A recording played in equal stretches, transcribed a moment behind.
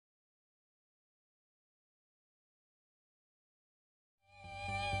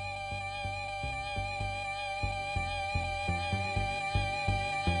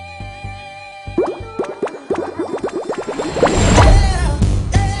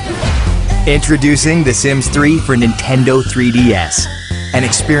Introducing The Sims 3 for Nintendo 3DS. An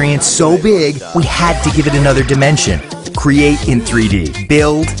experience so big, we had to give it another dimension. Create in 3D.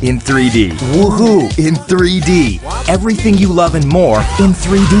 Build in 3D. Woohoo! In 3D. Everything you love and more in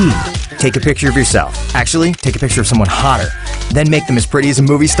 3D. Take a picture of yourself. Actually, take a picture of someone hotter. Then make them as pretty as a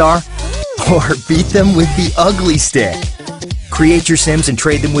movie star. Or beat them with the ugly stick. Create your Sims and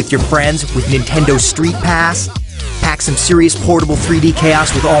trade them with your friends with Nintendo Street Pass. Pack some serious portable 3D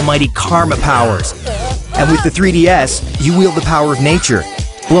chaos with almighty karma powers. And with the 3DS, you wield the power of nature.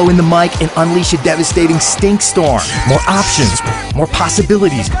 Blow in the mic and unleash a devastating stink storm. More options, more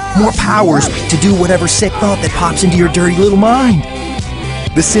possibilities, more powers to do whatever sick thought that pops into your dirty little mind.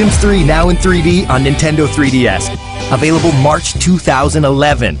 The Sims 3 now in 3D on Nintendo 3DS. Available March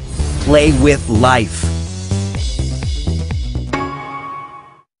 2011. Play with life.